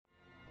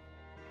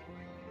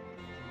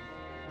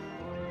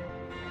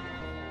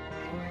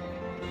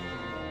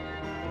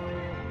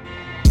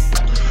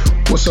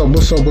What's up?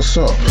 What's up? What's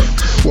up?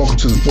 Welcome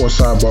to the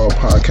Sports Sidebar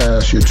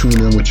Podcast. You're tuned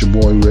in with your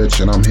boy Rich,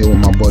 and I'm here with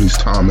my buddies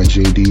Tom and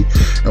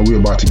JD, and we're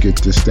about to get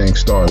this thing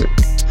started.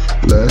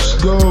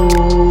 Let's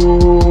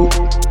go!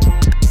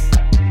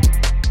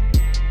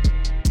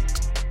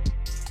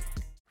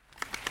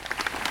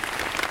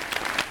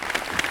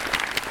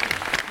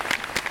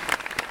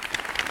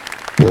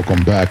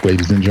 Welcome back,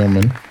 ladies and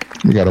gentlemen.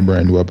 We got a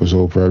brand new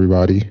episode for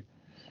everybody.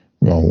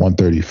 We're on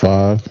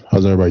 135.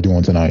 How's everybody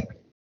doing tonight?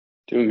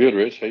 Doing good,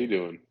 Rich. How you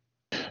doing?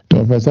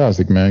 Doing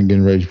fantastic, man.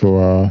 Getting ready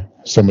for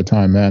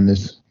summertime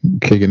madness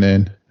kicking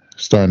in.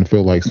 Starting to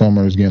feel like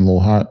summer is getting a little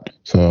hot.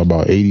 It's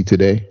about 80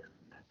 today.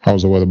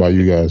 How's the weather by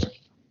you guys? I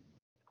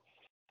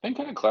think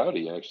kind of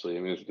cloudy, actually. I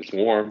mean, it's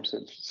warm.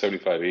 It's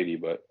 75, 80,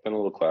 but been a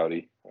little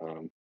cloudy.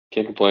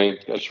 Can't complain.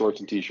 Got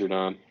shorts and t-shirt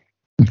on.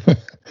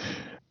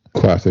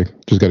 Classic.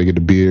 Just got to get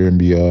the beer and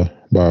be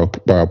by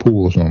a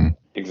pool or something.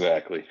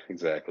 Exactly.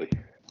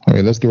 All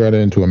right, let's get right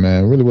into it,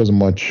 man. Really wasn't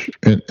much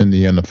in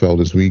the NFL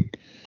this week.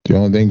 The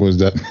only thing was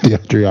that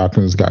DeAndre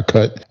Hopkins got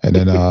cut, and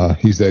then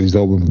he said he's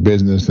open for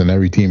business, and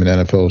every team in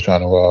the NFL is trying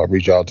to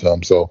reach out to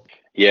him. So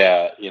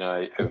yeah,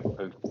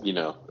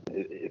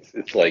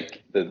 it's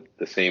like the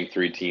same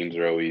three teams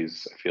are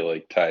always, I feel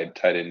like,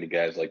 tied into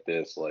guys like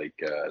this, like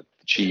the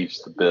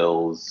Chiefs, the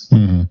Bills,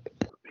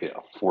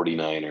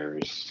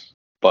 49ers.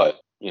 But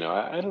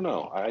I don't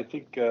know. I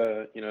think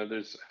I've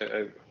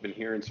been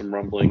hearing some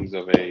rumblings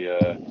of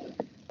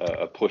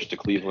a push to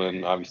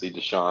Cleveland. Obviously,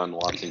 Deshaun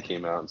Watson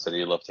came out and said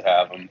he'd love to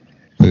have him.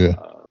 Yeah.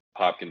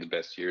 Hopkins'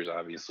 best years,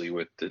 obviously,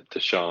 with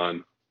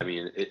Deshaun. I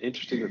mean,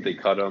 interesting that they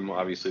cut him.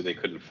 Obviously, they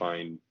couldn't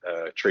find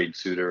a trade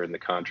suitor, and the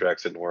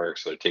contracts didn't work,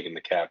 so they're taking the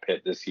cap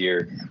hit this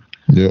year.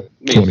 Yeah,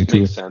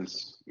 22.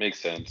 Makes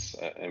sense.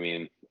 I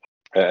mean,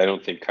 I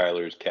don't think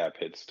Kyler's cap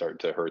hits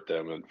start to hurt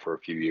them for a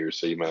few years,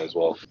 so you might as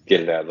well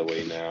get it out of the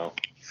way now.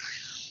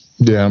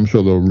 Yeah, I'm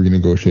sure they'll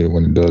renegotiate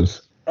when it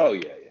does. Oh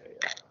yeah.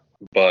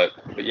 But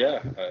yeah,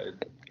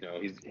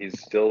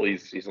 he's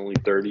only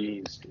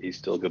 30. He's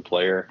still a good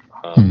player,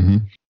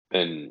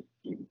 and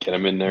get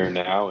him in there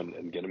now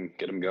and get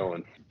him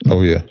going.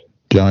 Oh yeah,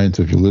 Giants,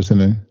 if you're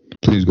listening,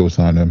 please go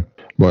sign him.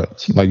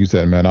 But like you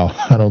said, man,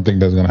 I don't think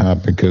that's gonna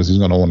happen because he's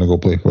gonna want to go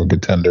play for a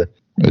contender.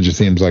 It just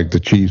seems like the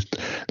Chiefs,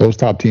 those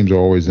top teams are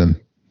always in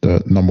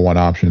the number one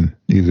option,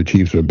 either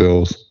Chiefs or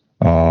Bills.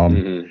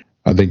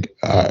 I think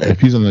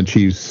if he's on the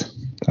Chiefs,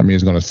 I mean,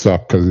 it's gonna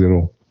suck because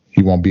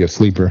he won't be a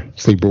sleeper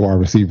wide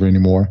receiver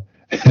anymore.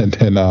 And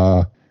then,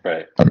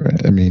 right.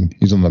 I mean,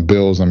 he's on the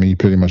Bills. I mean, he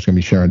pretty much gonna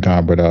be sharing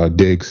time with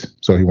Diggs,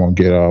 so he won't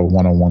get a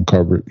one-on-one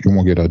coverage. He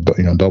won't get a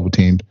double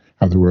teamed.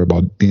 Have to worry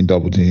about being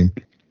double teamed.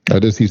 I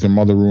did see some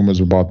other rumors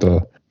about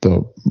the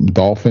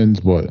Dolphins,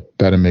 but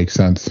that didn't make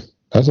sense.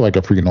 That's like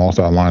a freaking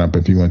all-star lineup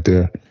if he went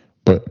there,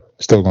 but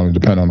still going to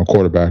depend on the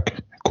quarterback.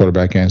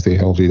 Quarterback can't stay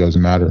healthy.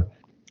 Doesn't matter.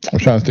 I'm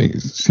trying to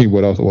see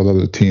what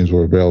other teams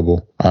were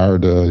available. I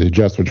heard the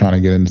Jets were trying to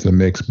get into the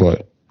mix,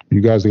 but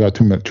you guys have got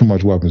too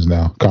much weapons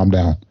now. Calm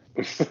down.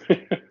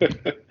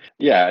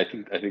 Yeah, I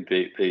think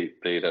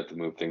they'd have to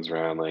move things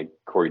around. Like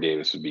Corey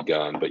Davis would be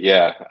gone, but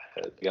yeah,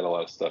 they got a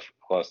lot of stuff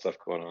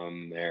going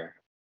on there.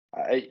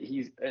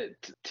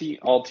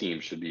 All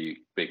teams should be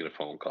making a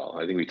phone call.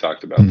 I think we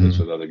talked about this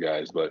with other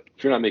guys, but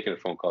if you're not making a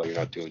phone call, you're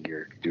not doing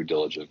your due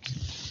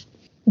diligence.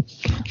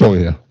 Oh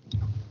yeah.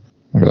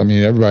 I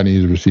mean, everybody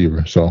needs a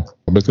receiver, so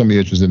but it's gonna be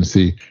interesting to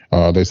see.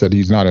 They said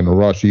he's not in a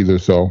rush either,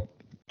 so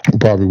we'll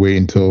probably wait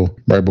until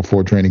right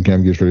before training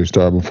camp gets ready to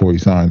start before he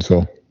signs.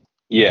 So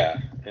yeah,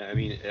 I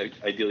mean,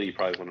 ideally you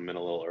probably want him in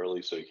a little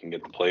early so you can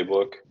get the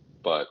playbook,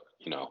 but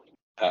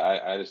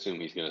I'd assume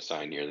he's going to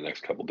sign here in the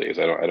next couple of days.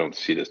 I don't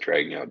see this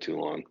dragging out too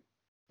long.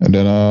 And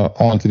then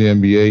on to the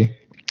NBA.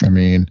 I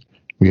mean,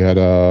 we had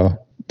the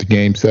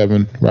Game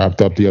 7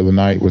 wrapped up the other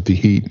night with the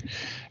Heat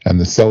and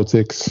the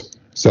Celtics.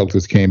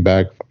 Celtics came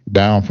back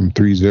down from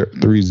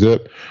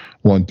 3-0,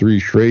 won 3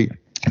 straight.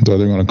 So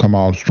they're going to come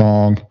out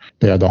strong.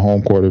 They had the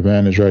home court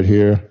advantage right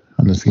here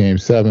on this Game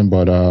 7,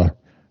 but it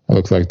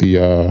looks like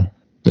the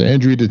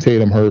injury to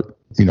Tatum hurt,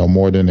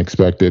 more than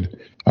expected.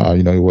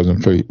 He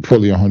wasn't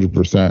fully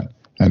 100%.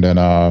 And then,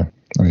 I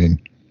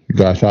mean, you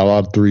guys shot a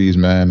lot of threes,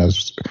 man.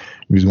 He's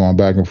going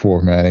back and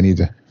forth, man.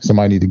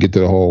 Somebody need to get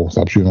to the hole.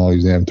 Stop shooting all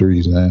these damn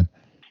threes, man.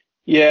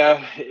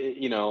 Yeah,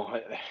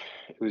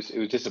 it was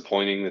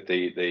disappointing that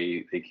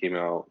they came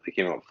out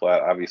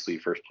flat. Obviously,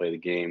 first play of the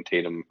game,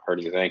 Tatum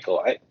hurting his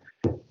ankle.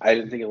 I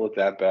didn't think it looked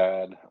that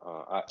bad.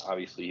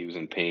 Obviously, he was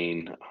in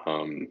pain.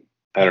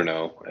 I don't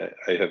know.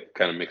 I have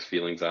kind of mixed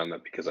feelings on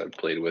that because I've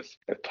played with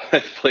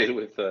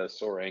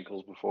sore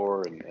ankles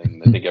before,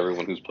 and I think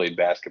everyone who's played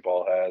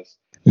basketball has.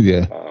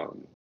 Yeah.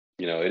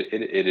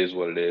 It is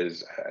what it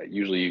is.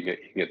 Usually you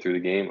get through the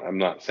game. I'm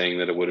not saying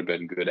that it would have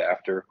been good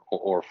after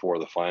or for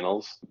the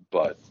finals,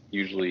 but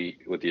usually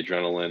with the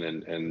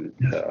adrenaline and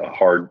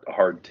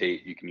hard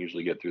tape, you can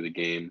usually get through the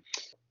game.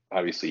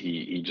 Obviously,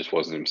 he just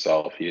wasn't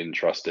himself. He didn't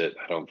trust it,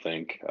 I don't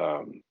think.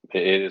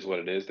 It is what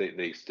it is.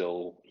 They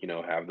still,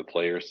 have the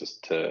players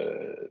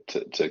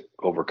to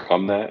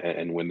overcome that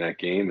and win that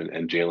game.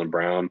 And Jaylen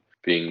Brown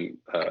being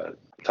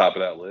top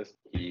of that list.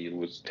 He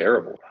was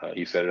terrible.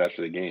 He said it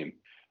after the game.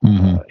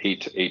 Mm-hmm.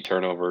 Eight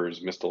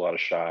turnovers, missed a lot of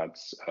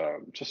shots.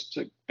 Just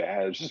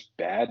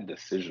bad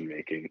decision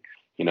making.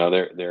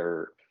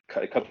 They're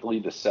cut the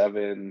lead to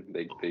 7.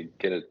 They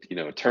get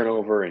a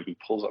turnover, and he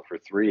pulls up for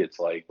 3. It's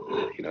like,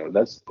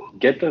 that's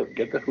get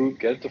the hoop,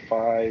 get it to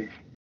 5.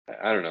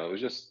 I don't know. It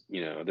was just,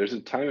 there's a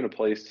time and a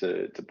place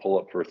to pull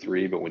up for a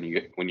 3, but when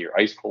you're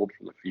ice cold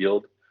from the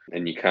field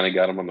and you kind of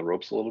got them on the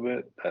ropes a little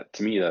bit,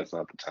 to me that's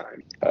not the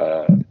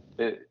time.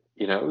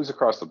 It was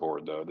across the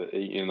board though.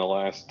 In the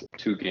last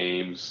 2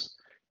 games,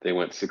 they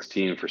went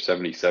 16 for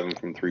 77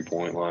 from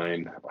 3-point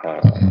line.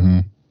 Mm-hmm.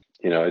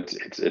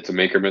 It's a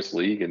make or miss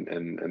league, and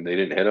they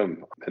didn't hit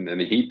him, and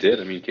the Heat did.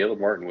 I mean, Caleb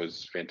Martin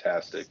was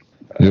fantastic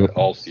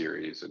all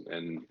series,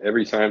 and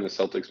every time the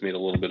Celtics made a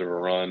little bit of a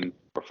run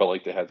or felt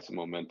like they had some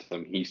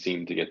momentum, he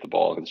seemed to get the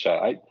ball in the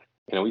shot.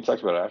 We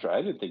talked about it after.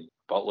 I didn't think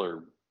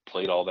Butler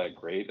played all that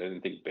great. I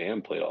didn't think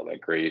Bam played all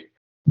that great.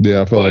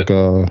 Yeah, I felt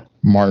like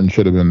Martin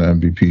should have been the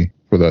MVP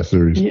for that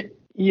series.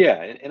 Yeah,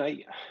 and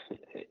I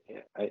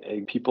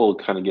people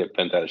kind of get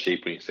bent out of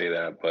shape when you say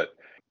that, but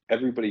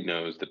everybody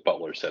knows that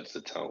Butler sets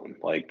the tone.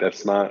 Like,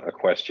 that's not a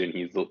question.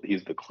 He's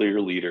the clear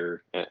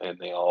leader, and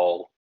they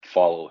all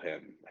follow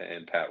him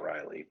and Pat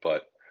Riley.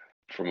 But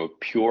from a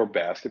pure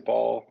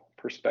basketball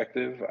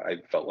perspective, I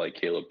felt like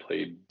Caleb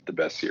played the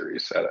best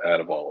series out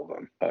of all of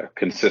them.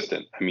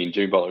 Consistent. I mean,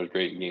 Jimmy Butler was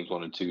great in games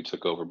 1 and 2,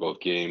 took over both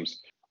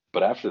games.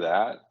 But after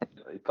that,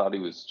 I thought he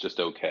was just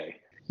okay.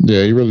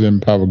 Yeah, he really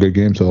didn't have a good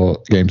game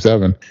till Game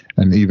 7.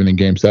 And even in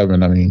Game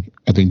 7, I mean,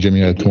 I think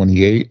Jimmy had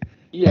 28.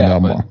 Yeah,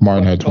 and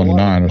Martin had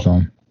 29 or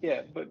something.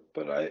 Yeah, but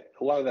a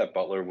lot of that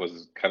Butler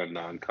was kind of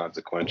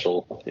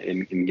non-consequential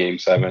in Game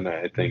 7.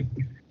 I think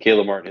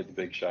Caleb Martin hit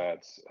the big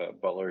shots.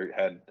 Butler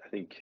had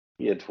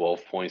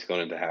 12 points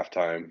going into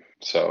halftime.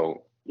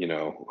 So,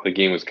 the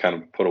game was kind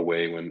of put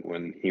away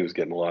when he was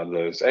getting a lot of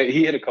those.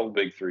 He hit a couple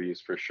big threes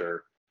for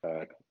sure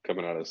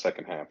coming out of the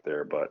second half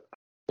there. But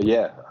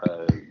yeah,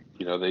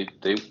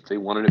 they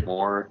wanted it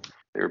more.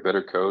 They were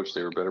better coached.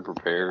 They were better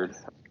prepared.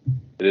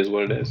 It is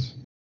what it is.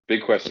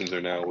 Big questions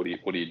are now, what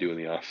do you do in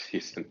the off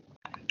season?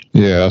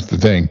 Yeah, that's the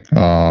thing.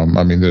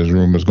 I mean, there's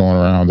rumors going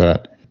around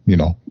that,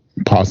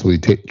 possibly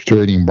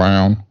trading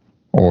Brown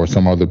or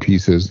some other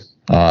pieces.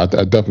 I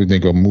definitely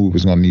think a move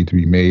is going to need to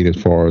be made as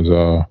far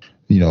as,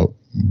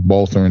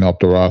 bolstering up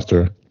the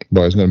roster.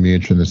 But it's going to be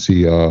interesting to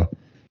see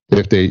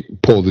if they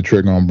pull the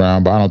trigger on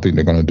Brown. But I don't think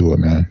they're going to do it,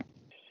 man.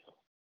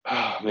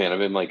 Oh, man, I've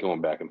been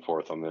going back and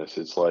forth on this.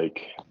 It's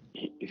like,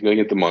 he's going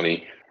to get the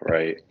money,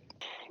 right?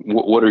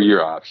 What are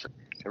your options?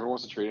 Everyone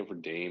wants to trade him for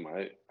Dame.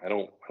 I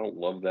don't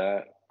love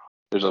that.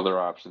 There's other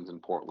options in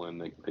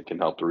Portland that can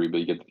help the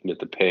rebuild. You can get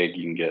the Peg,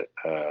 you can get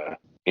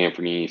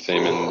Anthony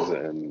Simmons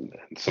and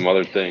some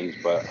other things.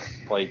 But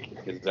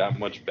is that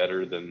much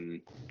better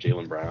than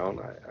Jaylen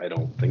Brown? I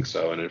don't think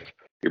so. And if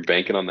you're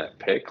banking on that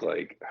pick,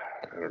 I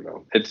don't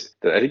know.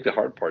 I think the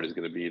hard part is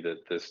going to be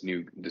that this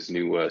new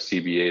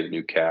CBA, the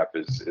new cap,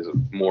 is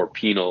more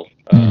penal.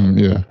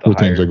 The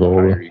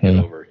higher you get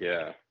over.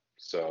 Yeah.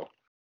 So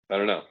I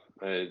don't know.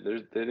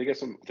 They got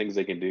some things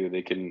they can do.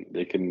 They can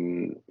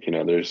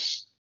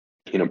there's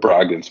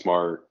Brogdon,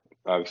 Smart.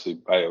 Obviously,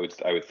 I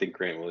would think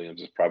Grant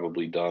Williams is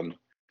probably done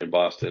in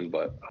Boston,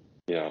 but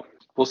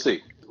we'll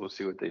see. We'll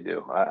see what they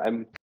do.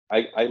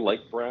 I like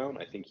Brown.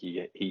 I think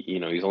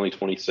he's only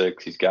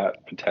 26. He's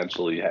got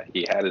potential.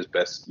 He had his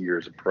best year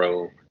as a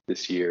pro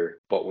this year,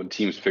 but when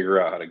teams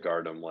figure out how to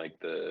guard him, like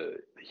the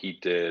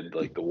Heat did,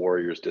 like the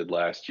Warriors did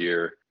last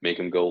year, make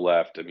him go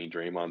left. I mean,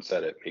 Draymond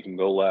said it, make him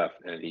go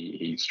left, and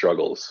he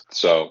struggles.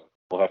 So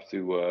we'll have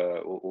to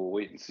we'll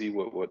wait and see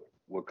what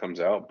comes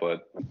out.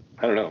 But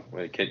I don't know.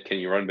 Can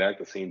you run back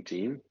the same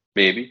team?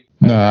 Maybe.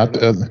 No,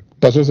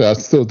 I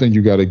still think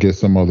you got to get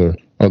some other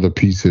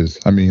pieces.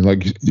 I mean,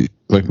 like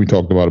we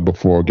talked about it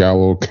before.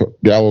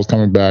 Gallo's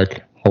coming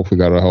back. Hopefully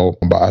that'll help.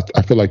 But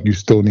I feel like you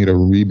still need a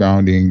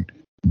rebounding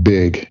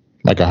big,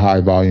 like a high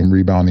volume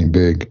rebounding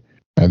big.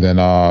 And then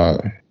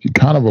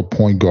kind of a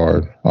point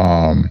guard.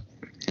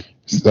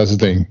 That's the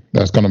thing.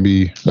 That's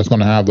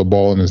gonna have the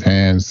ball in his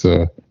hands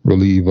to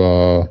relieve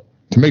to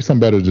make some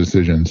better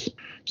decisions.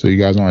 So you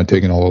guys aren't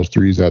taking all those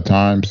threes at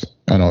times.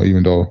 I know,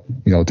 even though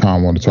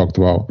Tom wanted to talk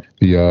about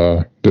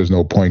there's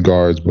no point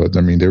guards, but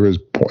I mean there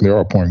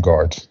are point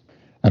guards,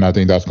 and I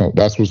think that's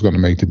what's going to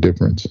make the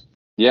difference.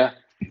 Yeah,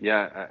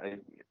 I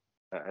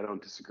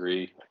don't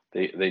disagree.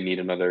 They need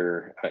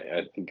another.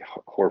 I think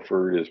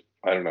Horford is.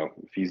 I don't know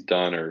if he's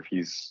done or if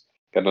he's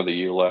got another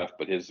year left,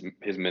 but his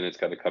minutes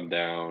got to come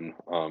down.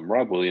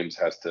 Rob Williams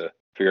has to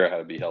figure out how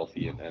to be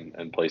healthy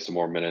and play some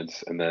more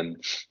minutes, and then,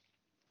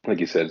 like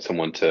you said,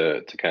 someone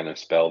to kind of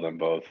spell them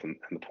both. And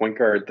the point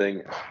guard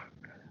thing,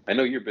 I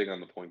know you're big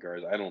on the point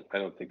guards. I don't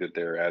think that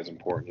they're as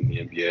important in the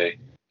NBA.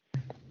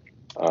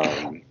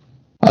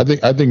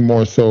 I think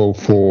more so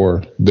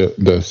for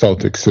the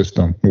Celtics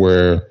system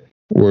where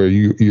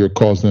you're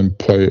causing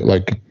play.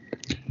 Like,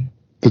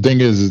 the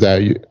thing is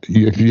that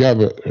if you have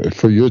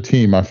for your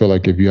team, I feel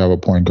like if you have a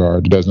point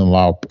guard, it doesn't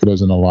allow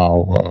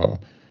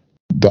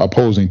the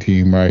opposing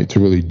team, right, to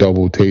really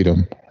double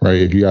Tatum,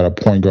 right? If you got a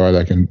point guard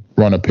that can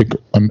run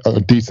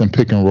a decent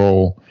pick and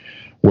roll,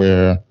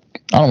 where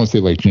I don't want to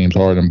say like James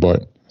Harden,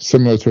 but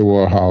similar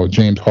to how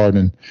James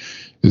Harden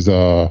is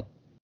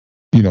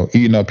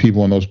eating up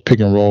people in those pick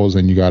and rolls,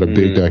 and you got a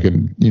big that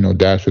can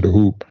dash to the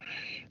hoop,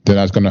 then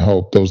that's going to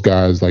help those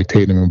guys like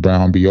Tatum and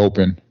Brown be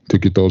open to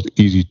get those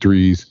easy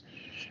threes,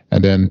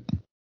 and then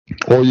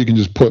or you can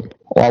just put.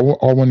 I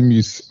wouldn't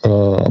be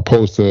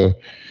opposed to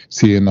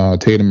seeing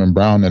Tatum and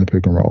Brown in a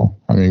pick and roll.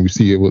 I mean, we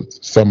see it with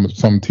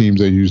some teams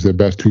that use their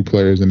best two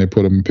players and they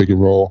put them in pick and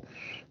roll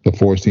to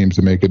force teams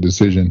to make a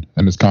decision,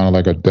 and it's kind of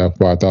like a death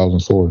by 1,000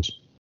 swords.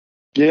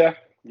 Yeah.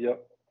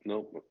 Yep.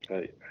 Nope.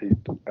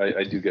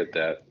 I do get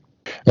that.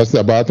 That's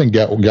that. But I think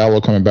Gallo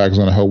coming back is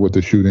going to help with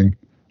the shooting.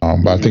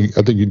 But I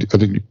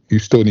think you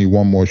still need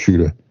one more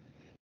shooter.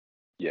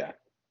 Yeah.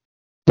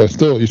 But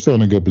still, you're still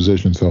in a good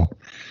position. So,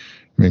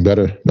 I mean,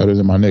 better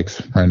than my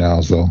Knicks right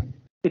now. So,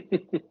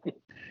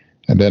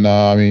 and then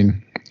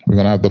we're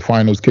gonna have the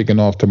finals kicking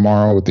off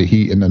tomorrow with the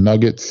Heat and the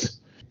Nuggets.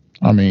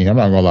 I mean, I'm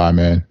not gonna lie,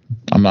 man.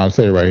 I'm not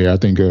saying right here. I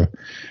think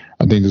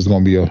this is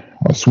gonna be a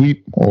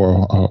sweep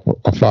or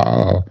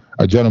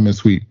a gentleman's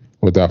sweep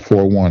with that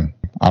 4-1.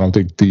 I don't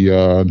think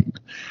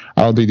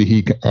the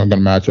Heat are gonna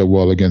match up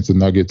well against the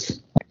Nuggets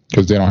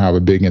because they don't have a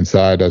big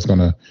inside that's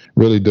gonna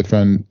really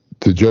defend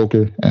the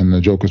Joker, and the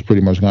Joker's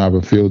pretty much gonna have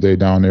a field day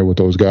down there with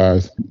those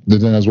guys.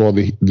 But then as well,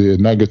 the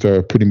Nuggets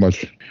are pretty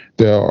much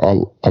they're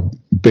a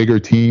bigger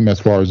team as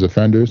far as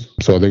defenders,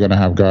 so they're gonna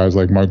have guys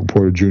like Michael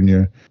Porter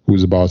Jr.,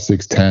 who's about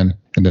 6'10",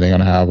 and then they're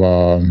gonna have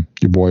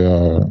your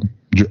boy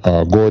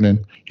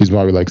Gordon. He's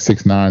probably like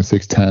 6'9",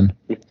 6'10",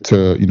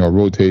 to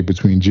rotate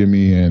between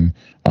Jimmy and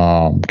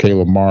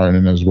Caleb Martin,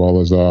 and as well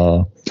as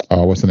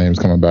what's the name is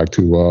coming back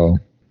to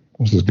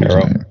what's his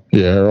name?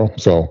 Yeah, Harrell.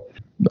 So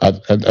I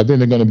think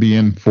they're going to be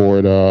in for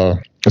it.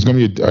 It's going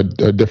to be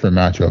a different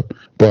matchup.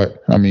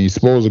 But, I mean,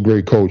 Spo's a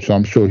great coach, so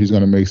I'm sure he's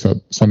going to make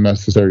some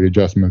necessary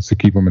adjustments to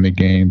keep them in the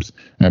games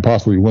and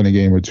possibly win a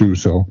game or two.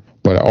 So,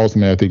 but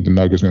ultimately, I think the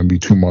Nuggets are going to be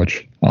too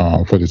much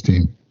for this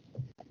team.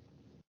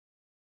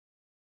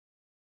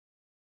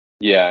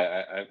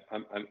 Yeah,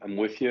 I'm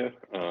with you,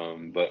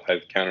 but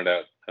I've counted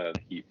out the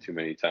Heat too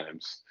many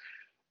times.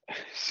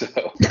 So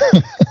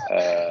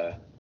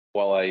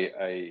while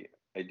I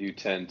do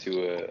tend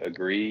to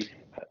agree,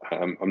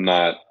 I'm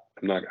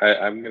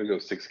going to go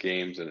 6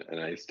 games, and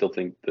I still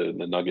think the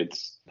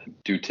Nuggets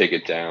do take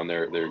it down.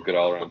 They're a good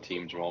all around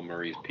team. Jamal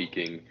Murray's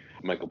peaking.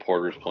 Michael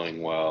Porter's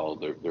playing well.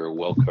 They're a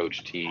well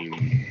coached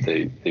team.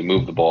 They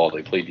move the ball.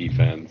 They play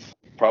defense.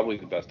 Probably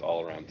the best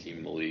all around team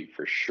in the league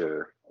for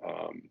sure.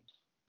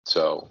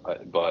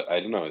 But I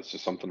don't know. It's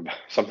just something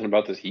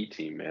about this Heat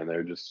team, man.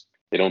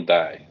 They don't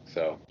die.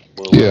 So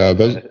I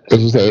think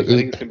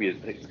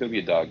it's gonna be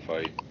a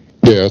dogfight.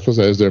 Yeah, that's what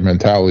I say is their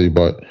mentality.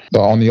 But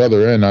on the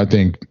other end, I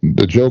think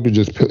the Joker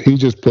just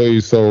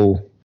plays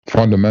so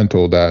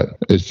fundamental that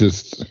it's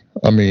just.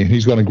 I mean,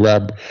 he's going to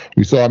grab.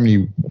 We saw how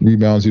many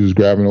rebounds he was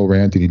grabbing over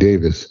Anthony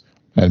Davis,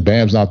 and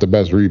Bam's not the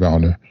best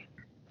rebounder,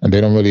 and they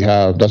don't really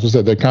have. That's what I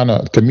said. They're kind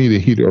of, to me, the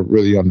Heat are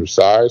really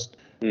undersized,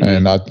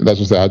 and that's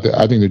what I said.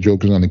 I think the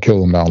Joker's going to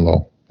kill him down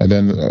low. And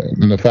then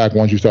the fact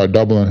once you start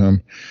doubling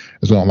him,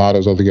 it's going to allow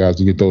those other guys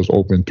to get those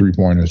open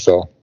 3-pointers.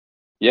 So.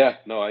 Yeah,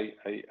 no, I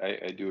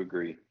do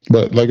agree.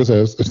 But like I said,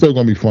 it's still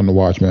going to be fun to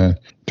watch, man,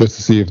 just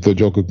to see if the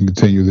Joker can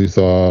continue this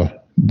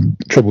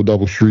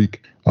triple-double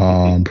streak,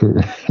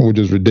 which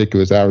is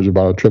ridiculous, average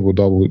about a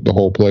triple-double the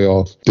whole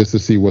playoffs, just to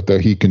see what the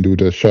Heat can do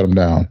to shut them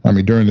down. I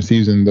mean, during the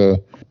season, the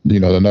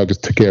Nuggets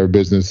took care of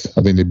business.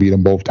 I think they beat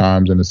them both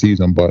times in the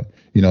season, but,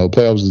 the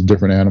playoffs is a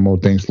different animal.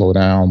 Things slow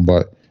down,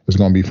 but it's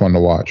going to be fun to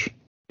watch.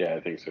 Yeah,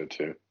 I think so,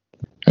 too.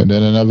 And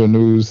then in other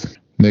news,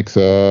 Knicks,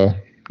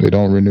 they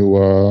don't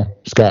renew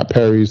Scott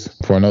Perry's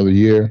for another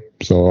year.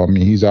 So, I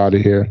mean, he's out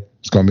of here.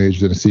 It's going to be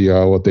interesting to see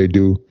what they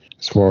do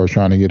as far as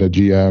trying to get a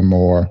GM,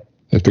 or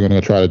if they're going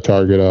to try to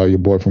target your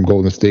boy from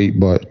Golden State.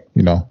 But,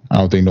 I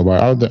don't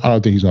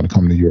think he's going to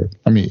come to Europe.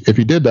 I mean, if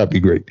he did, that'd be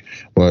great.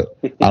 But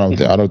I don't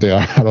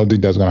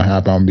think that's going to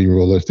happen. I'm being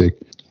realistic,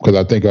 because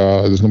I think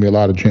there's going to be a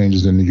lot of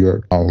changes in New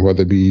York,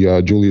 whether it be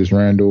Julius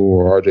Randle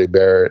or RJ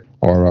Barrett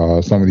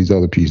or some of these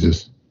other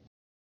pieces.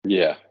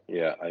 Yeah,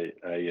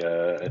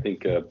 I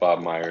think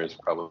Bob Myers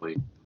probably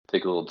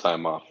take a little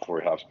time off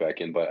before he hops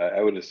back in, but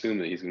I would assume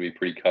that he's going to be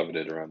pretty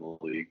coveted around the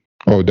league.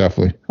 Oh,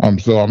 definitely. I'm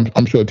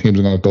sure teams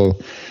are going to throw.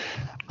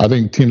 I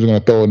think teams are going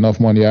to throw enough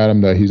money at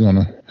him that he's going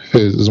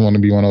to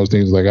be one of those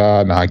things like,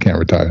 I can't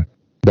retire.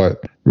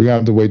 But we're going to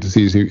have to wait to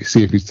see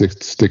if he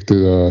stick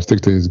to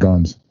his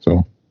guns.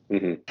 So.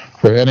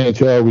 For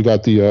NHL, we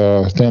got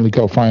the Stanley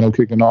Cup final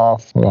kicking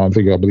off. I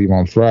believe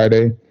on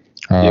Friday.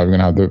 We're going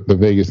to have the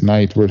Vegas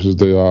Knights versus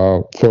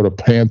the Florida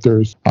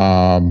Panthers.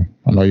 I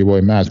know your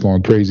boy Matt's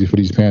going crazy for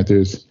these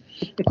Panthers.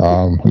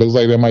 Looks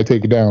like they might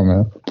take it down,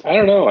 man. I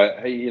don't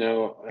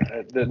know.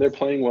 They're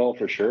playing well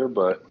for sure,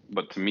 but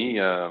to me,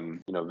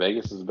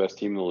 Vegas is the best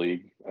team in the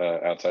league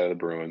outside of the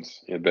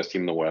Bruins, best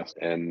team in the West,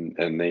 and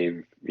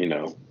they've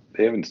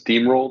haven't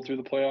steamrolled through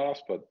the playoffs,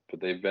 but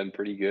they've been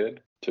pretty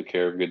good. Took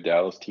care of a good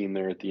Dallas team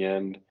there at the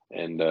end,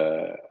 and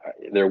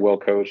they're well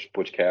coached.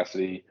 Butch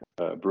Cassidy,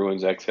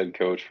 Bruins ex-head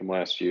coach from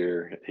last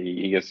year,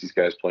 he gets these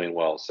guys playing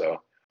well.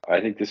 So I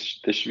think this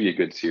should be a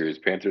good series.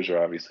 Panthers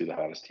are obviously the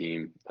hottest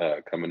team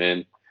coming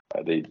in.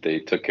 They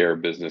took care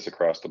of business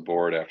across the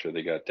board after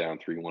they got down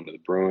 3-1 to the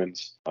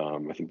Bruins. I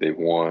think they've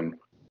won.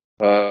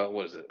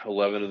 What is it?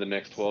 11 of the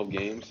next 12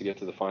 games to get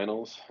to the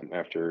finals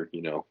after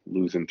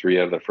losing 3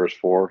 out of their first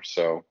 4.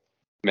 So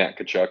Matt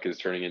Tkachuk is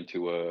turning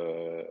into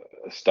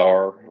a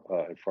star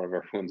in front of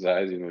everyone's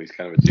eyes, even though he's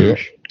kind of a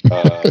douche.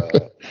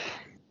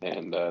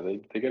 And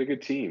they got a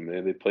good team.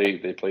 They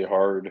play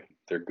hard.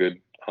 They're good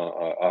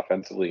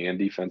offensively and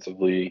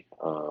defensively,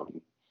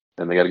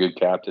 and they got a good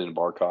captain,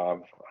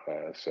 Barkov.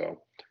 So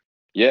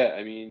yeah,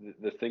 I mean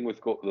the thing with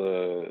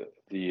the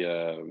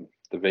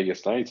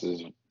Vegas Knights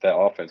is that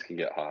offense can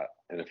get hot,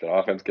 and if the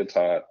offense gets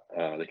hot,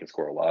 they can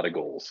score a lot of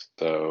goals.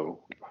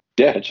 So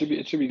yeah, it should be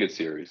a good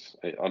series.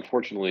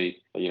 Unfortunately,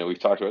 we've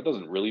talked about it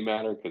doesn't really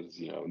matter because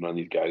none of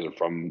these guys are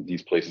from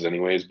these places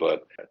anyways.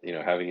 But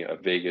having a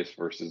Vegas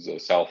versus a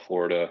South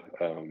Florida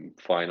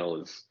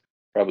final is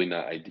probably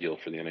not ideal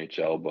for the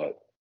NHL. But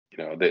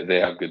they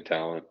have good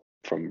talent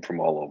from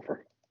all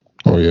over.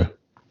 Oh yeah,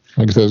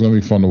 like I said, it's gonna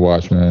be fun to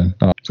watch, man.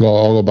 It's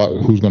all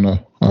about who's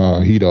gonna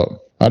heat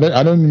up. I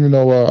didn't even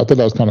know. I thought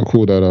that was kind of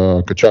cool that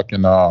Tkachuk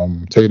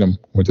and Tatum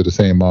went to the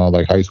same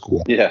like high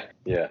school. Yeah,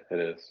 it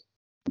is.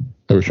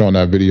 They were showing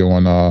that video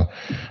on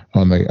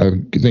like I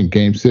think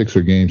Game 6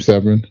 or Game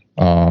 7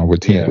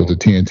 with the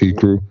TNT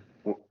crew.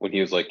 When he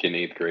was like in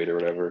 8th grade or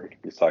whatever,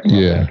 he's talking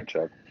about Matt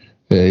Tkachuk.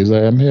 Yeah, he's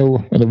like, I'm here,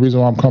 and the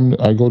reason why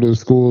I go to the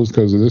schools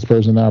because of this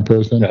person, that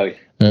person,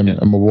 and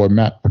my boy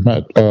Matt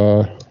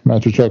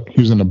Tkachuk. He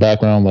was in the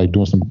background like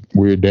doing some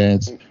weird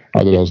dance.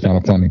 I thought that was kind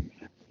of funny.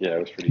 Yeah,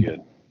 it was pretty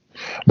good.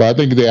 But I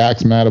think they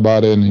asked Matt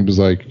about it, and he was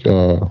like,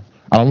 I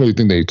don't really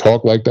think they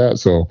talk like that,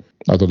 so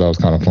I thought that was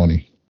kind of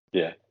funny.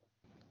 Yeah.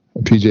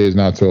 PJ is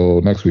not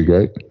till next week,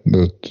 right?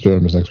 The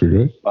tournament's next week,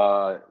 right?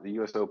 The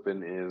U.S.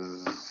 Open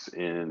is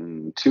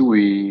in 2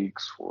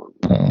 weeks.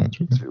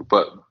 2.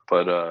 But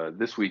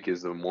this week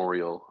is the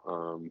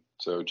Memorial.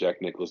 So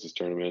Jack Nicklaus's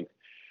tournament.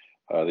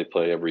 They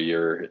play every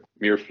year at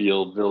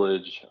Muirfield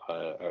Village,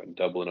 in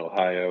Dublin,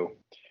 Ohio.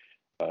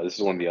 This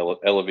is one of the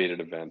elevated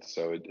events,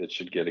 so it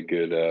should get a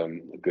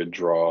good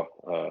draw.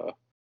 I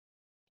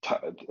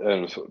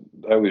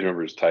always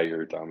remember his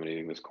Tiger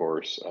dominating this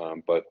course,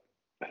 but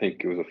I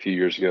think it was a few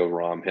years ago.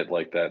 Rahm hit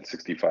like that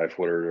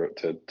 65-footer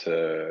to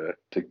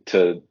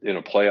in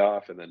a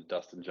playoff, and then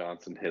Dustin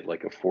Johnson hit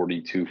like a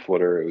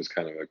 42-footer. It was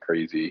kind of a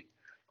crazy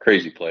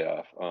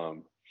playoff.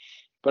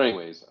 But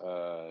anyways,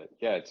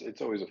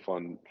 it's always a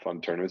fun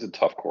tournament. It's a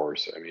tough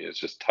course. I mean, it's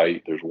just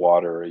tight. There's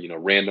water,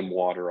 random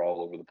water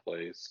all over the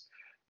place.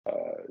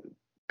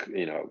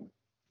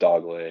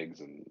 Dog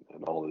legs and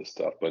all this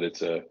stuff. But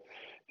it's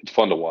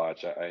fun to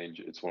watch. I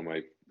enjoy, it's one of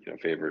my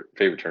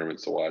favorite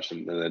tournaments to watch.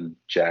 And then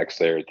Jack's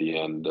there at the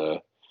end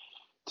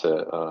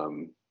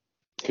to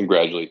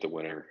congratulate the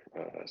winner.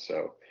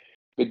 So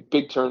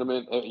big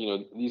tournament.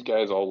 These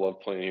guys all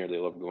love playing here. They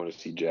love going to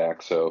see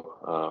Jack.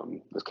 So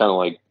it's kind of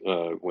like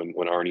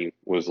when Arnie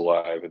was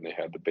alive and they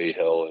had the Bay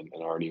Hill and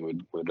Arnie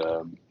would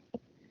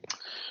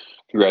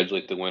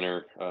congratulate the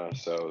winner.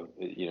 So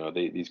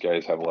these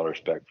guys have a lot of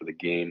respect for the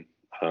game,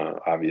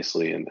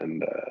 obviously,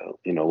 and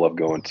love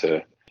going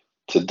to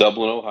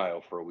Dublin,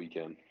 Ohio for a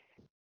weekend.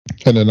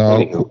 And then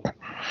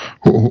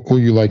who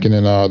you liking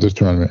in this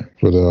tournament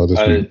for this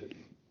week?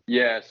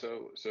 Yeah,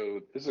 so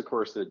this is a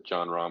course that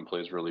John Rahm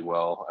plays really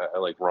well. I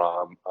like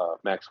Rahm.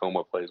 Max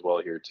Homa plays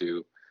well here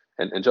too,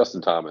 and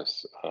Justin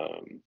Thomas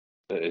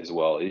as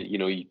well.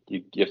 You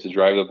have to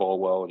drive the ball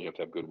well, and you have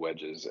to have good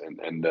wedges,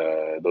 and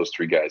those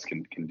 3 guys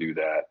can do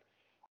that.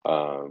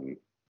 I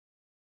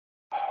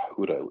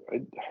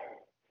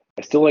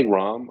still like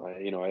Rahm.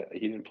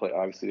 He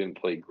didn't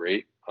play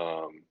great.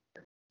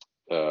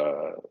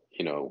 At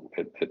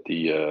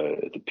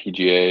the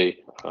PGA,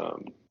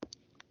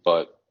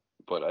 but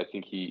I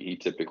think he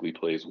typically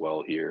plays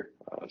well here.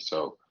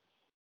 So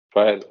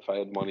if I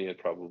had money, I'd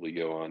probably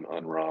go on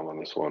Rahm on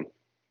this one.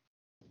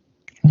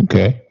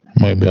 Okay,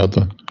 might be able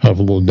to have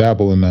a little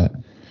dabble in that.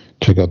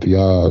 Check out the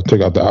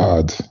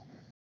odds.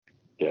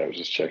 Yeah, I was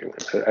just checking.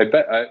 I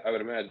bet I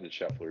would imagine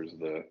Scheffler is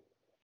the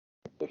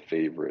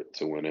favorite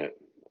to win it.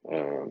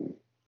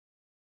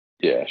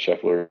 Yeah,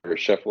 Scheffler,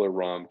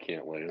 Rahm,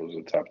 Cantlay. Those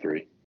are the top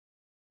 3.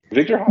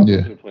 Victor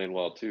Hovland's been playing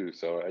well too,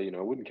 so I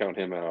wouldn't count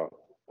him out.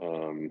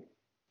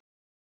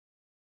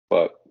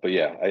 But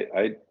yeah,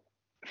 I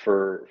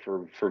for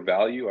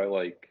value, I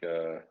like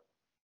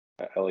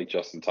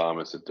Justin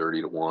Thomas at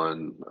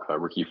 30-1.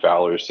 Ricky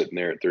Fowler is sitting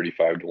there at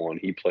 35-1.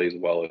 He plays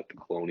well at the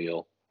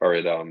Colonial or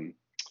at the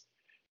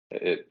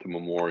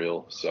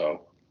Memorial.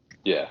 So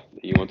yeah,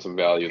 you want some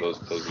value.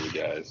 Those are the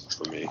guys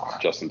for me.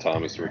 Justin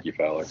Thomas, Ricky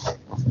Fowler.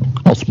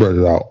 I'll spread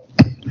it out.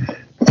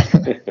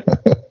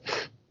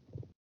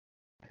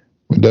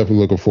 We're definitely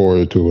looking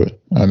forward to it.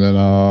 And then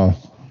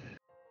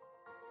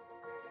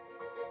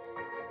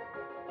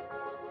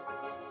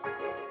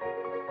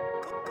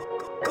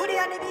And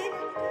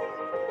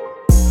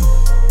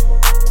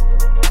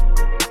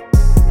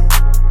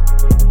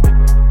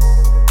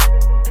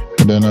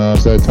then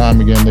it's that time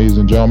again, ladies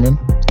and gentlemen.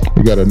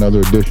 We got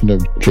another edition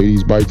of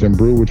JD's Bites and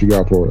Brew. What you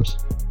got for us?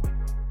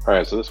 All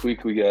right, so this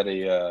week we got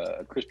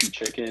a crispy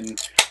chicken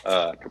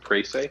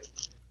caprese.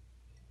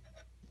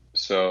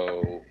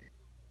 So,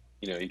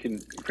 you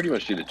can pretty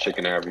much do the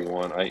chicken however you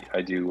want.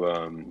 I do,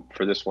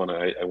 for this one,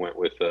 I went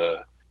with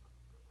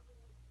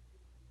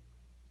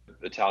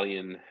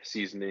Italian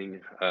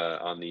seasoning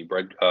on the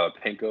bread,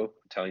 panko,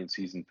 Italian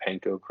seasoned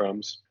panko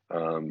crumbs.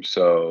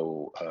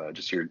 So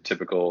just your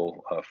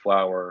typical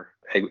flour,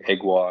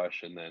 egg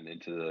wash, and then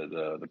into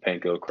the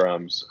panko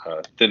crumbs,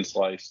 thin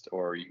sliced,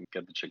 or you can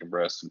get the chicken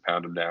breasts and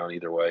pound them down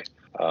either way.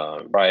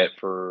 Fry it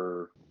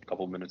for a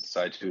couple minutes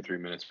aside, 2 or 3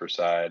 minutes per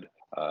side.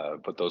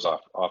 Put those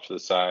off to the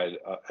side.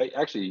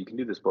 Actually, you can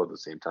do this both at the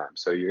same time.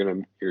 So you're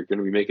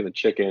gonna be making the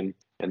chicken,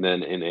 and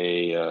then in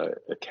a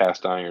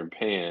cast iron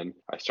pan,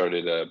 I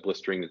started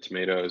blistering the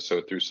tomatoes. So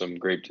I threw some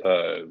grape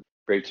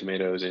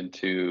tomatoes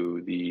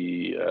into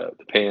the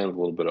pan with a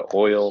little bit of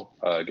oil.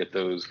 Let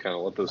those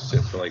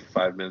sit for like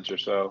 5 minutes or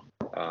so.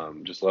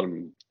 Just let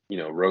them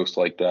roast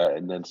like that,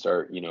 and then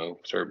start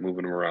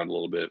moving them around a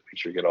little bit. Make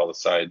sure you get all the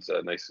sides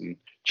nice and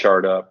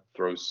charred up.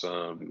 Throw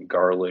some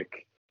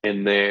garlic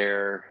in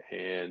there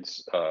and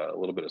a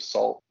little bit of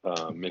salt.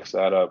 Mix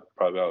that up.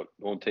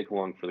 Won't take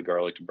long for the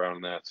garlic to brown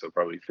in that, so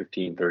probably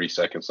 15-30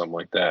 seconds, something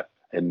like that.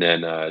 And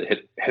then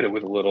hit it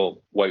with a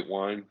little white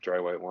wine, dry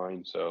white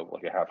wine, so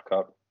like a half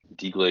cup.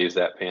 Deglaze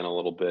that pan a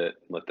little bit,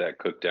 let that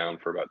cook down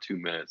for about 2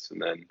 minutes,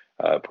 and then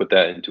put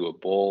that into a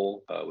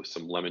bowl with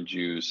some lemon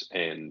juice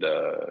and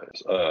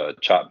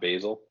chopped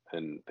basil,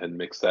 and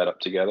mix that up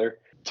together.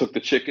 Took the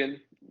chicken,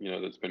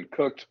 that's been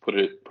cooked, put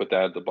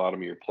that at the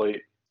bottom of your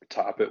plate.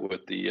 Top it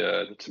with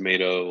the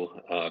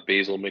tomato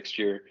basil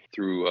mixture.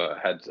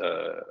 Had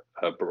a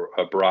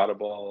burrata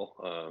ball,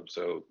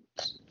 so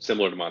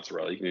similar to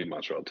mozzarella. You can do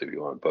mozzarella too if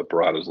you want, but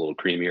burrata's a little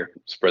creamier.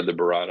 Spread the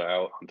burrata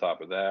out on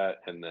top of that,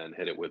 and then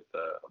hit it with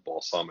a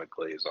balsamic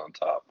glaze on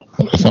top.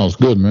 That sounds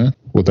good, man.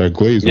 With that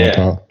glaze on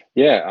top.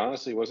 Yeah,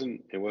 honestly,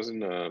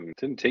 it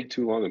didn't take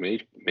too long to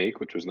make,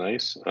 which was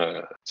nice.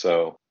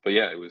 But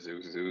yeah, it was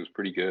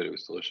pretty good. It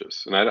was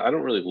delicious, and I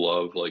don't really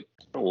love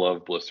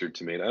blistered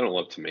tomato. I don't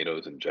love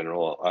tomatoes in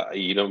general. I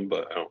eat them,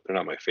 but they're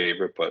not my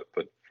favorite. But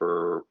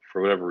for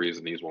whatever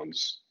reason, these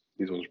ones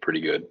are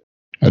pretty good.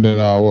 And then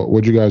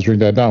what'd you guys drink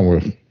that down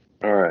with?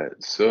 All right,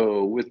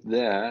 so with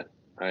that,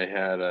 I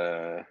had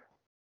a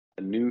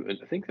new. I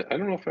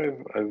don't know if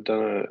I've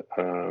done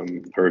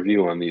a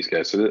review on these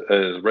guys.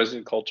 So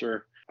Resident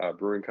Culture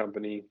Brewing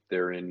Company.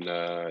 They're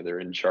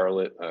in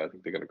Charlotte. I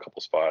think they got a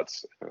couple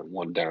spots,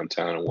 one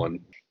downtown and one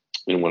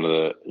in one of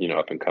the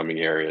up and coming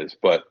areas.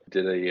 But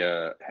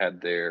had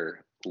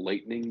their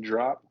Lightning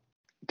Drop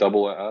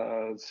double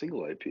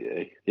single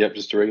IPA. Yep,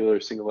 just a regular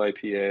single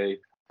IPA.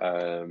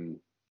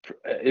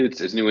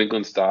 It's New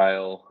England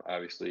style.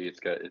 Obviously, it's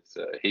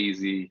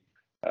hazy.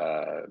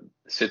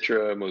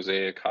 Citra,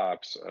 Mosaic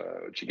hops,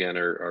 which again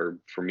are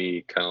for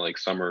me kind of like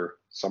summer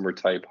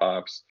type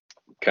hops,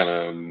 kind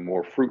of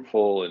more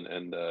fruitful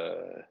and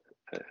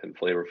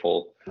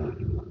flavorful.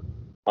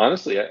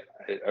 Honestly,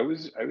 I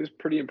was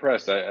pretty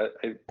impressed. I've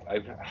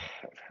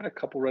had a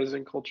couple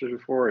Resident Cultures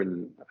before,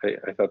 and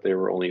I thought they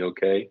were only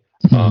okay.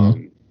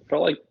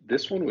 Felt like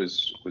this one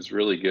was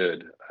really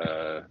good.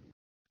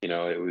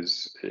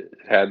 It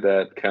had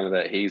that kind of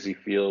that hazy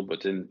feel,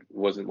 but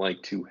wasn't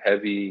like too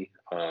heavy.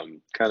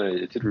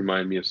 It did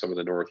remind me of some of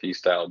the Northeast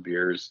style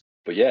beers,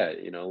 but yeah,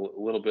 a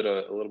little bit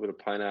of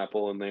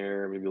pineapple in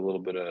there, maybe a little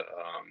bit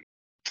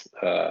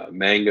of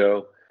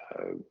mango.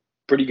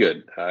 Pretty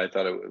good. I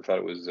thought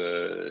it was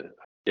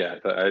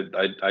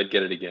I'd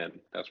get it again.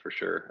 That's for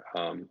sure.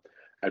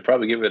 I'd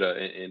probably give it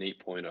an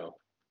 8.0.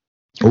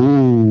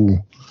 Ooh,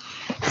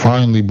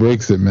 finally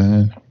breaks it,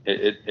 man.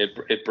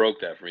 It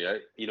broke that for me. I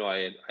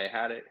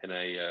had it, and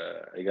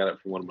I got it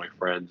from one of my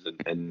friends,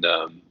 and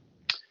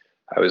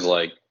I was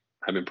like,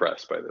 I'm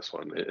impressed by this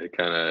one. It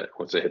kind of,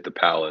 once it hit the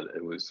palate,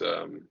 it was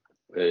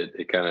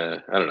it kind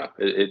of, I don't know,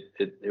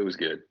 it was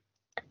good.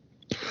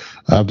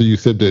 After you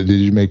said that, did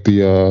you make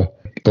the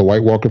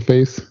White Walker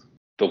face?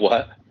 The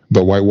what?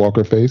 The White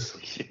Walker face.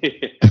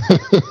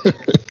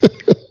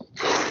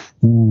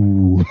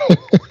 Ooh.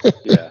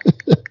 Yeah.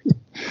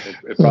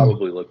 It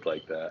probably looked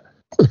like that.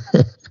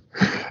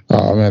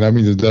 Oh man, that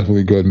means it's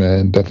definitely good,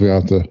 man. Definitely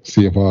have to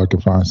see if I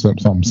can find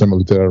something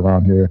similar to that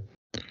around here.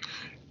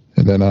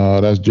 And then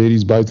that's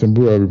JD's Bites and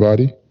Brew,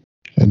 everybody.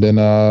 And then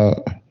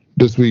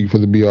this week for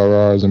the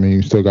BRRs,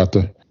 you still got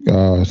the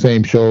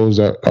same shows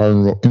that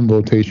are in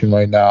rotation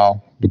right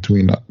now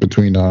between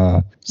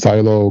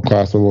Silo,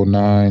 Class of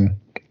 09,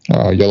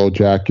 Yellow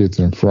Jackets,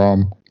 and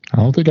From. I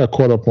don't think I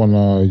caught up on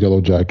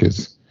Yellow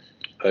Jackets.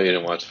 Oh, you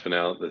didn't watch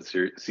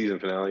the season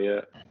finale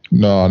yet?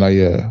 No, not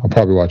yet. I'll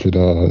probably watch it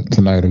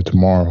tonight or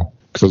tomorrow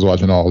because I was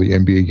watching all the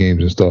NBA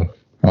games and stuff.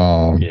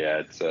 Yeah,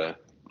 it's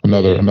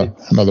another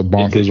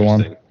bonkers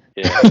one.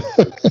 Yeah,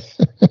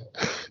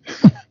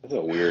 it's a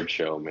weird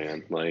show,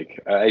 man.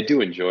 Like I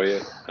do enjoy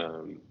it,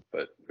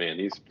 but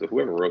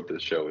whoever wrote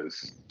this show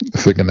is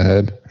sick in the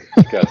head.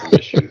 Got some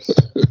issues.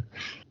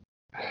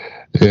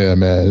 Yeah,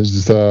 man. It's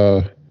just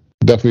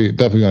definitely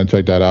gonna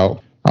check that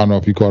out. I don't know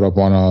if you caught up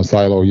on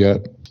Silo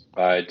yet.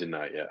 I did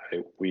not yet.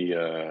 I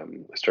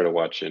started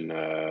watching.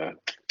 I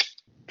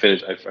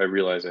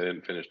realized I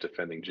didn't finish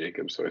Defending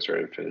Jacob, so I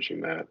started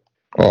finishing that.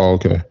 Oh,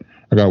 okay.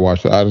 I gotta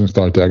watch that. I didn't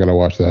start that. I gotta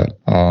watch that.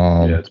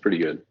 Yeah, it's pretty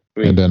good. I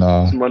mean, and then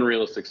some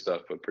unrealistic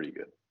stuff, but pretty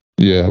good.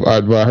 Yeah,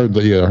 I heard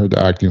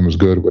the acting was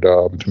good with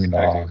between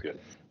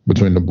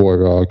the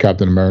boy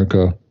Captain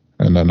America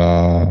and then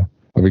I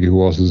forget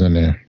who else is in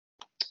there.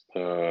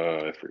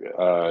 I forget.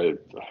 I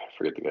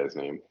forget the guy's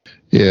name.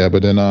 Yeah,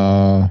 but then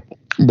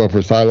but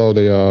for Silo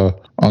they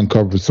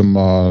uncovered some.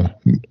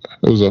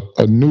 It was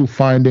a new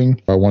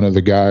finding by one of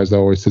the guys that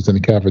always sits in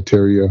the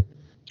cafeteria.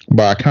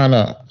 But I kind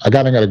of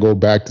got to go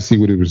back to see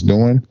what he was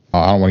doing.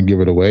 I don't want to give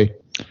it away,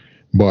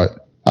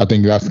 but I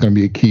think that's going to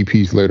be a key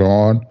piece later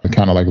on,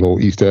 kind of like a little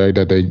Easter egg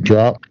that they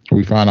drop.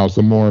 We find out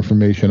some more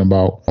information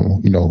about,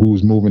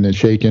 who's moving and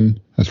shaking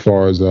as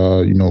far as,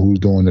 who's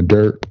doing the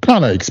dirt.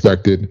 Kind of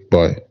expected,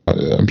 but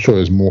I'm sure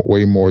there's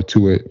way more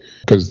to it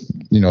because,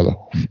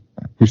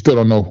 we still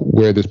don't know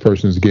where this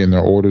person is getting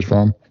their orders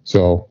from.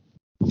 So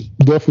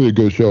definitely a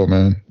good show,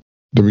 man.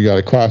 Then we got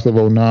a Class of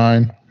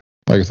 09.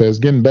 Like I said, it's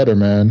getting better,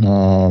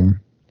 man.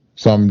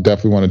 Some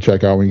definitely want to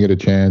check out when you get a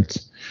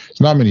chance. It's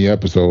not many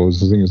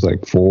episodes. I think it's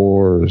like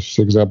 4 or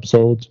 6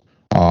 episodes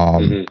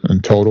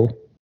in total.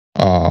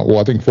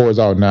 I think 4 is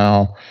out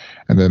now,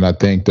 and then I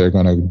think they're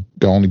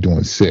only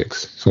doing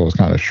 6, so it's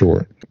kind of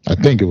short. I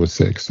think it was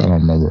 6. I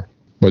don't remember,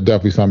 but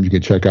definitely something you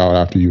can check out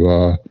after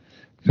you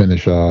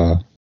finish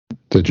the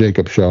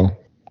Jacob show.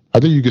 I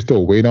think you can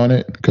still wait on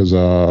it because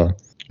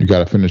you got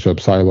to finish up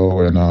Silo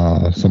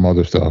and some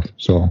other stuff.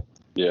 So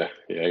yeah,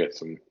 we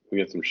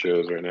got some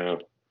shows right now.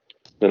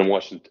 Then I'm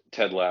watching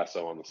Ted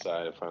Lasso on the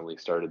side. I finally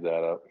started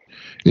that up.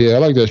 Yeah, I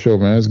like that show,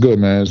 man. It's good,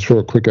 man. It's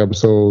short, quick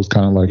episodes,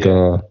 kind of like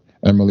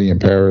Emily in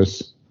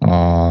Paris.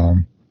 No,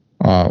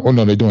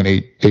 they're doing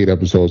eight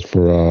episodes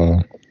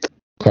for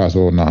Class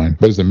of 09,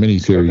 but it's a mini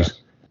series. Okay.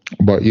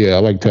 But yeah, I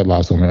like Ted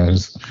Lasso, man.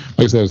 Like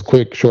I said, it's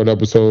quick, short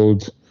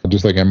episodes,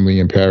 just like Emily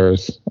in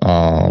Paris.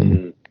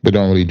 They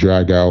don't really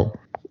drag out.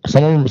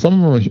 Some of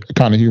them are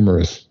kind of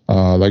humorous,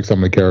 like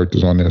some of the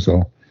characters on there.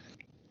 So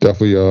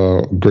definitely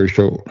a great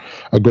show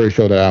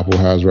that Apple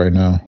has right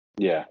now.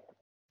 Yeah,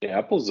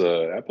 Apple's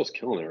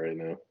killing it right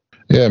now.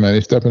 Yeah, man,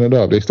 they're stepping it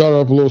up. They started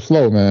off a little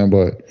slow, man,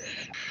 but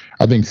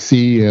I think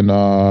C and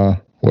the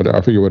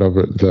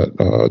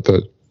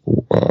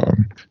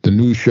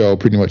new show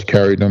pretty much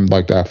carried them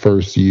like that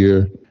first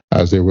year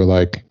as they were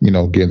like,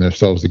 getting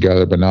themselves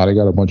together. But now they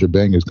got a bunch of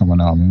bangers coming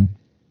out, man.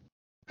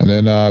 And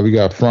then we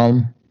got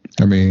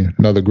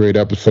another great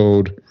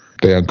episode.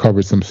 They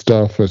uncovered some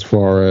stuff as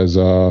far as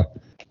a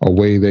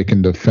way they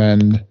can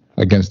defend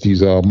against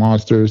these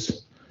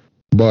monsters.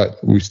 But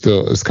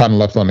it's kind of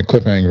left on the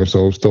cliffhanger,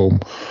 so still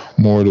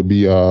more to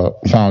be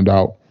found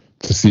out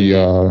to see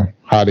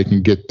how they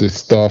can get this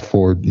stuff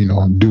or,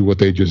 do what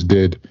they just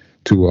did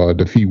to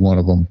defeat one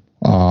of them.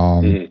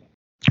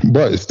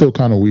 But it's still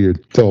kind of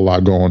weird. Still a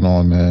lot going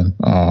on, man.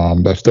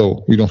 We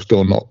still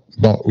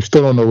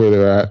don't know where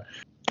they're at.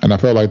 And I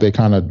felt like they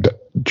kind of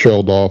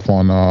trailed off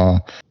on,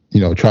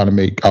 trying to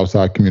make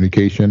outside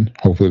communication.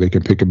 Hopefully they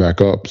can pick it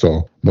back up.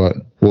 But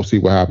we'll see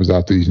what happens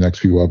after these next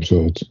few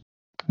episodes.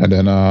 And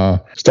then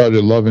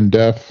started Love and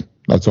Death.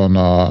 That's on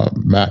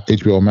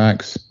HBO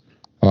Max.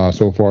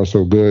 So far,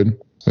 so good.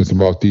 It's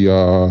about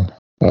the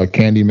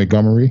Candy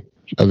Montgomery.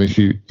 I think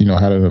she,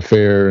 had an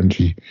affair and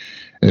she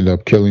ended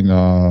up killing,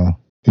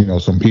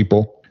 some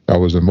people that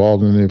was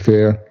involved in the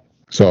affair.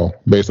 So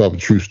based off a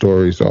true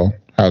story. So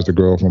has the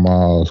girl from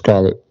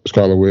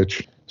Scarlet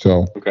Witch.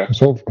 So okay.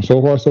 So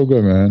far, so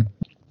good, man.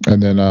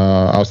 And then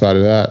outside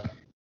of that,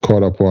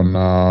 caught up on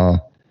I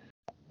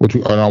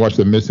watched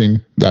that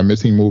missing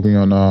movie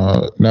on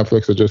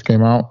Netflix that just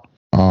came out.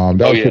 That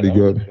was pretty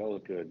good. That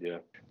was good, yeah.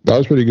 That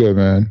was pretty good,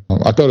 man.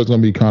 I thought it was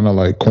gonna be kind of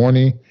like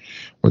corny,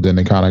 but then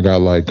it kind of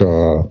got like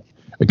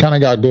it kind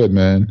of got good,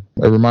 man.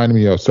 It reminded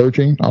me of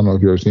Searching. I don't know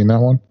if you ever seen that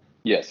one.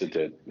 Yes, it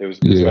did. It was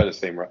by the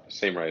same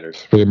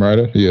writers. Same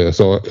writer, yeah.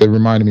 So it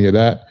reminded me of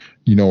that.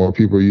 Where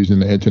people are using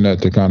the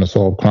internet to kind of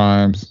solve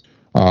crimes.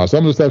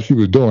 Some of the stuff she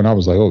was doing, I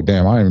was like, oh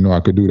damn, I didn't even know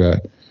I could do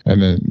that.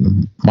 And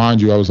then, mind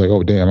you, I was like,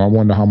 oh damn, I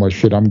wonder how much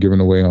shit I'm giving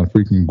away on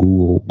freaking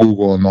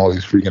Google and all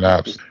these freaking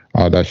apps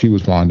that she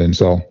was finding.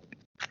 So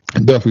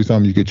definitely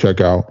something you could check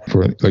out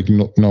for like a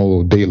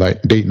little date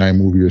night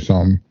movie or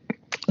something.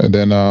 And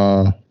then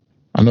I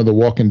know The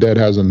Walking Dead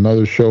has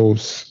another show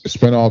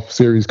spinoff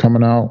series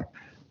coming out.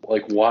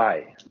 Like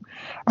why?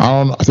 I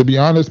don't know. To be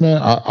honest,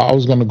 man, I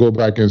was gonna go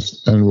back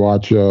and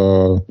watch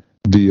the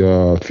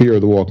Fear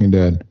of the Walking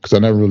Dead because I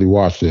never really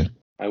watched it.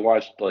 I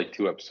watched like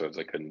 2 episodes.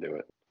 I couldn't do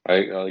it.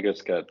 I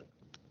guess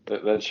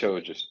that show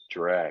just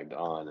dragged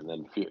on, and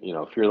then Fear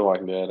the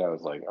Walking Dead. I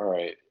was like, all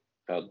right,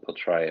 I'll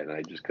try it, and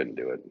I just couldn't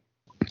do it.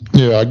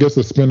 Yeah, I guess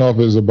the spinoff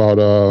is about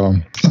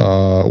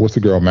what's the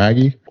girl,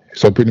 Maggie?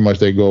 So pretty much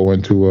they go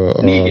into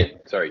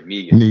Negan. Sorry,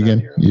 Negan.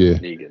 Negan. Yeah.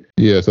 Negan.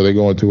 Yeah, so they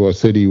go into a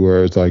city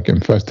where it's like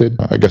infested.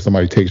 I guess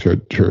somebody takes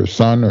her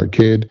son or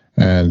kid,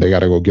 and they got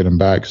to go get him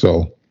back.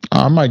 So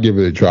I might give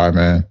it a try,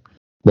 man,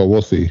 but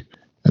we'll see.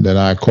 And then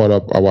I caught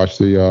up. I watched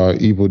the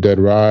Evil Dead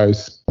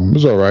Rise. It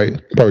was all right.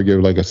 Probably give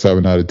it like a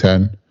 7 out of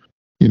 10.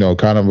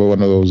 Kind of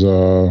one of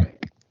those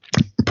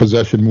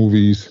possession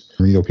movies.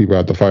 People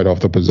have to fight off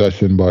the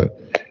possession, but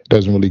it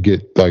doesn't really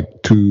get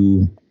like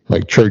too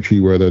like churchy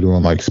where they're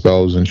doing like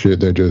spells and shit.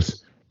 They're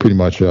just pretty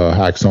much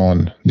hacks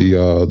on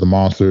the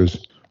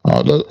monsters.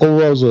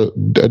 Overall, it's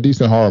a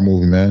decent horror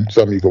movie, man.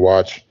 Something you can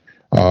watch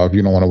if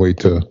you don't want to wait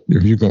to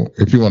if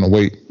you want to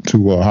wait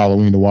to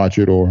Halloween to watch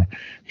it, or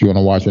if you want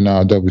to watch it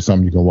now, definitely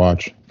something you can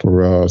watch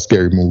for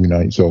scary movie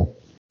night. So.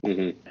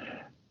 Mm-hmm.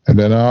 And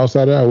then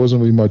outside of that, it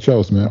wasn't really much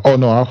else, man. Oh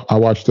no, I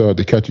watched To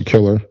Catch a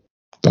Killer.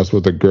 That's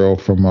with the girl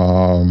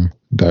from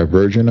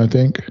Divergent, I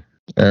think.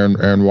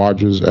 Aaron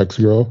Rodgers'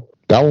 ex-girl.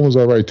 That one was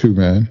all right too,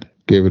 man.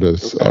 Gave it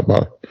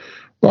about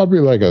probably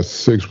like a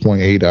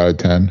 6.8 out of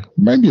 10,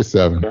 maybe a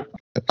 7. Okay.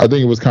 I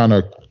think it was kind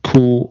of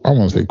cool. I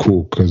won't say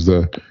cool because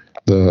the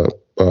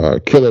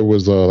killer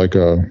was like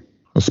a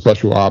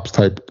special ops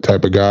type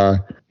of guy.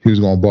 He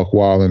was going buck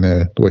wild in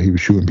there, the way he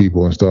was shooting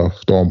people and stuff,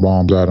 throwing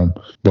bombs at them.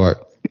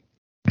 But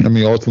I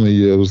mean,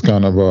 ultimately, it was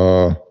kind of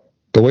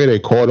the way they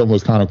caught him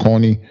was kind of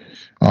corny.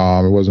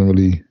 It wasn't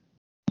really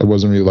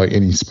like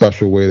any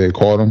special way they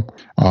caught him.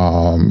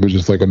 It was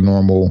just like a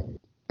normal.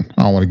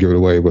 I don't want to give it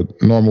away,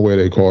 but normal way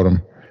they caught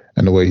him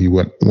and the way he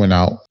went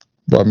out.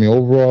 But I mean,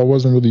 overall, it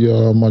wasn't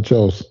really much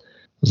else.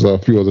 There's a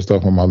few other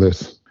stuff on my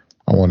list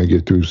I want to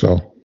get through.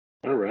 So.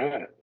 All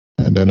right.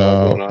 And then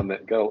going on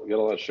that, got a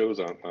lot of shows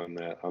on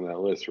that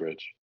list,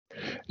 Rich.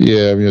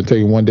 Yeah, I mean,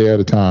 take it one day at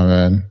a time,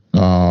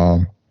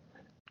 man.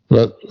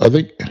 But I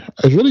think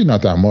it's really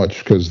not that much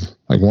because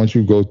like once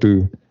you go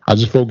through, I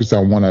just focus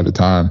on one at a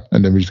time,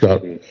 and then we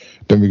got the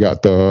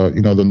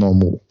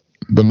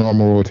the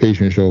normal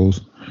rotation shows,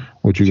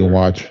 which you can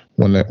watch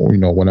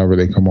whenever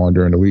they come on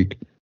during the week.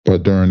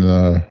 But during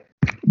the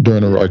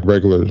like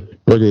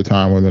regular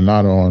time when they're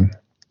not on,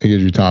 it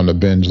gives you time to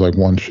binge like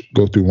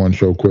go through one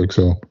show quick.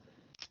 So,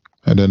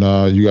 and then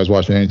you guys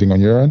watching anything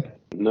on your end?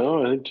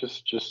 No, I think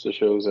just the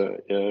shows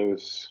that I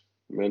was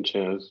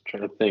mentioning. I was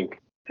trying to think.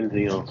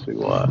 Anything else we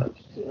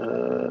watched?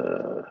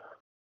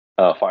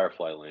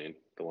 Firefly Lane,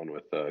 the one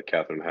with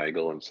Katherine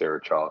Heigl and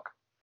Sarah Chalk.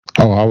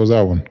 Oh, how was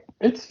that one?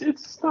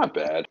 It's not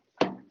bad.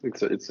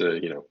 It's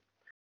a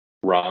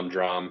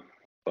rom-dram,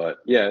 but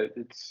yeah,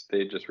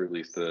 they just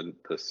released the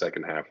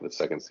second half of the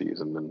second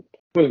season, and it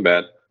wasn't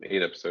bad.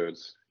 8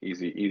 episodes,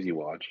 easy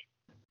watch.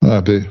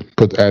 Add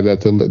that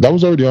to that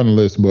was already on the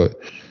list, but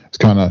it's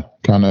kind of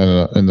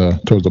in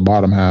the towards the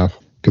bottom half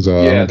because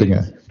I don't think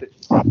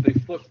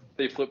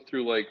they flipped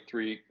through like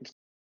three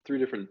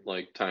different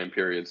like time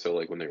periods. So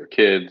like when they were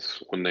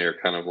kids, when they're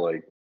kind of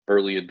like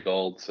early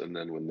adults, and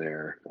then when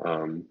they're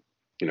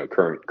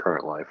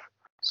current life.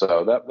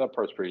 So that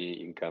part's pretty neat.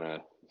 You can kind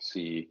of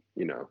see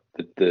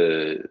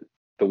the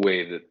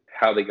way that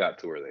how they got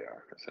to where they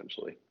are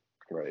essentially.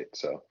 Right,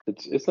 so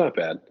it's not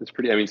bad. It's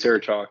pretty. I mean,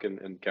 Sarah Chalk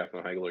and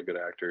Katherine Heigl are good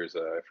actors.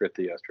 I forget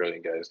the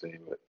Australian guy's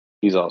name, but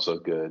he's also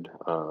good.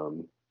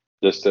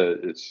 It's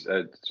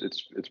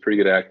pretty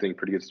good acting,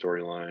 pretty good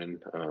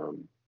storyline.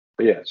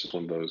 But yeah, it's just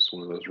one of those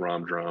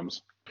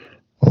rom-drams.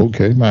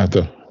 Okay,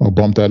 I'll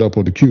bump that up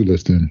on the queue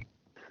list then.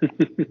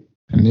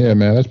 And yeah,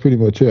 man, that's pretty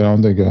much it. I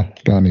don't think I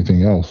got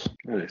anything else.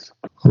 Nice.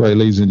 All right,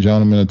 ladies and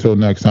gentlemen, until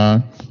next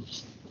time.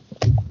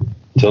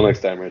 Until next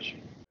time, Rich.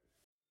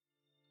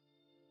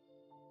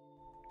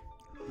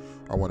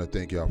 I want to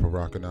thank y'all for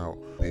rocking out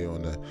here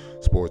on the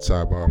Sports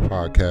Sidebar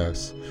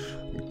Podcast.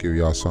 Give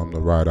y'all something to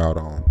ride out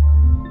on.